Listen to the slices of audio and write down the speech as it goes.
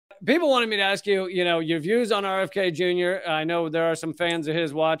People wanted me to ask you, your views on RFK Jr. I know there are some fans of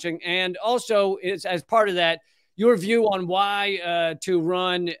his watching, and also it's as part of that, your view on why to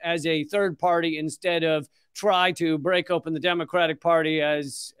run as a third party instead of try to break open the Democratic Party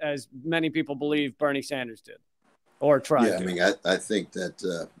as many people believe Bernie Sanders did or tried Yeah, I to. mean, I think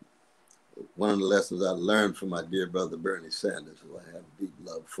that one of the lessons I learned from my dear brother Bernie Sanders, who I have deep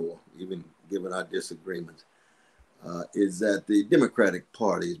love for, even given our disagreements, is that the Democratic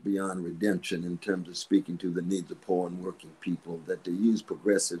Party is beyond redemption in terms of speaking to the needs of poor and working people, that they use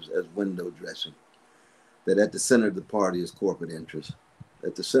progressives as window dressing, that at the center of the party is corporate interests,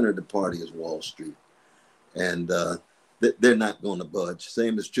 at the center of the party is Wall Street. And they're not going to budge.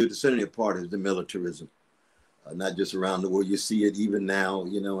 Same is true. The center of the party is the militarism, not just around the world. You see it even now,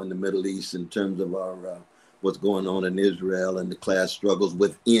 in the Middle East in terms of our what's going on in Israel and the class struggles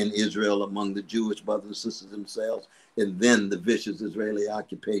within Israel among the Jewish brothers and sisters themselves, and then the vicious Israeli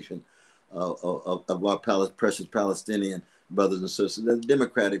occupation of our precious Palestinian brothers and sisters. The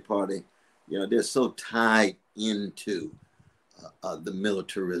Democratic Party, they're so tied into the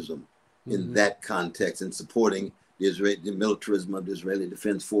militarism in that context and supporting the militarism of the Israeli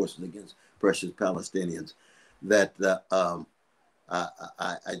Defense Forces against precious Palestinians that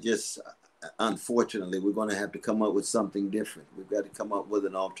I just, unfortunately, we're going to have to come up with something different. We've got to come up with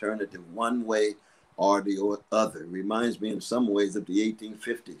an alternative, one way or the other. It reminds me in some ways of the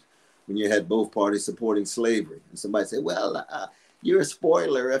 1850s when you had both parties supporting slavery. And somebody said, well, you're a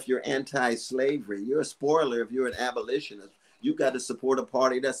spoiler if you're anti-slavery. You're a spoiler if you're an abolitionist. You got to support a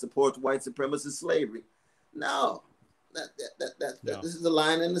party that supports white supremacist slavery. No, this is a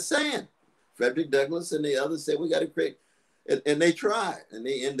line in the sand. Frederick Douglass and the others said we got to create, and they tried, and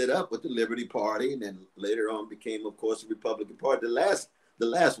they ended up with the Liberty Party, and then later on became, of course, the Republican Party. The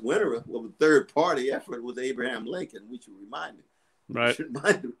last winner of the third party effort was Abraham Lincoln. We should remind him. Right. We should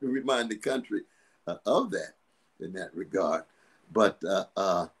remind the country of that in that regard. But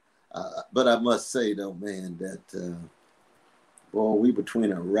I must say though, man, that boy, we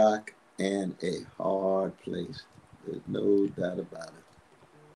between a rock and a hard place. There's no doubt about it.